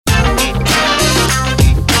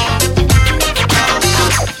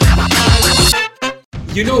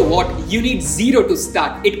You know what? You need 0 to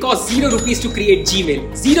start. It costs 0 rupees to create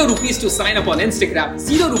Gmail, 0 rupees to sign up on Instagram,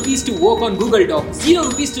 0 rupees to work on Google Docs, 0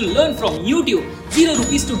 rupees to learn from YouTube, 0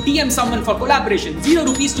 rupees to DM someone for collaboration, 0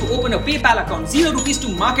 rupees to open a PayPal account, 0 rupees to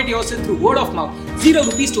market yourself through word of mouth, 0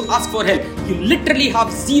 rupees to ask for help. You literally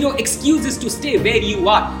have 0 excuses to stay where you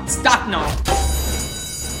are. Start now.